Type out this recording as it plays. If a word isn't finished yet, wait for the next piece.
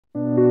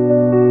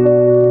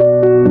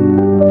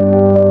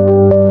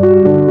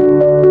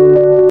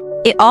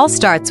It all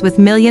starts with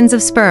millions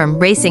of sperm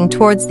racing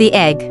towards the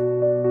egg.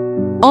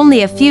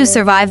 Only a few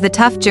survive the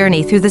tough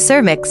journey through the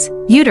cervix,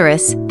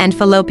 uterus, and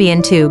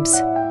fallopian tubes.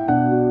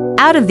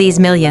 Out of these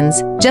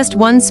millions, just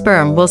one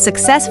sperm will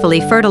successfully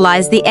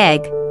fertilize the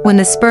egg. When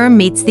the sperm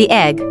meets the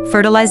egg,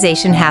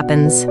 fertilization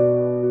happens.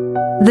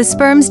 The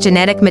sperm's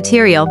genetic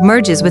material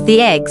merges with the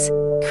eggs,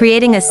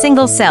 creating a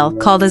single cell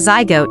called a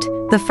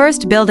zygote, the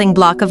first building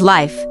block of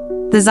life.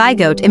 The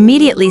zygote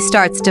immediately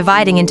starts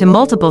dividing into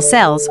multiple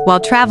cells while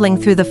traveling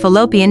through the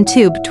fallopian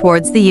tube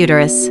towards the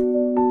uterus.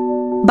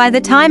 By the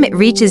time it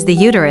reaches the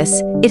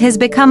uterus, it has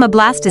become a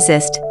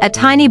blastocyst, a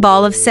tiny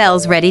ball of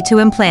cells ready to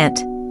implant.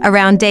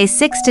 Around day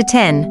 6 to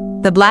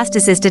 10, the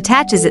blastocyst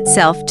attaches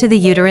itself to the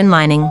uterine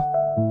lining.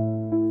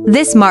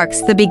 This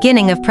marks the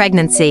beginning of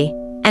pregnancy,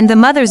 and the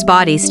mother's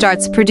body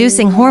starts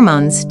producing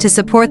hormones to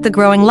support the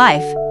growing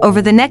life.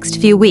 Over the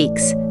next few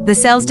weeks, the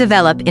cells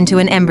develop into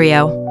an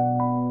embryo.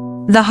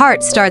 The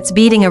heart starts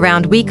beating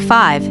around week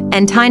 5,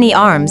 and tiny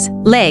arms,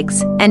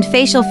 legs, and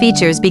facial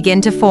features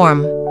begin to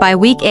form. By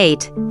week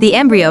 8, the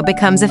embryo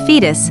becomes a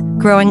fetus,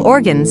 growing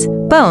organs,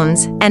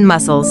 bones, and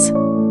muscles.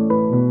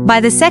 By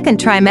the second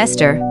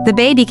trimester, the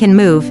baby can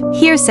move,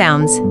 hear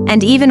sounds,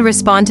 and even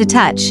respond to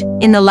touch.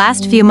 In the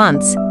last few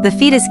months, the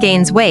fetus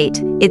gains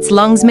weight, its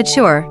lungs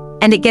mature,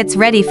 and it gets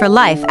ready for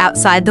life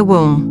outside the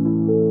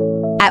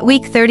womb. At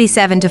week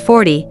 37 to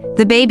 40,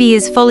 the baby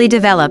is fully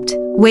developed,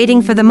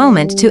 waiting for the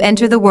moment to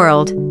enter the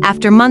world.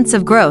 After months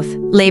of growth,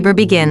 labor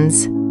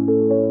begins.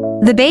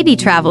 The baby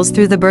travels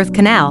through the birth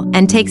canal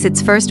and takes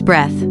its first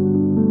breath,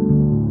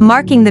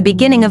 marking the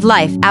beginning of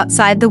life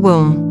outside the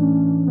womb.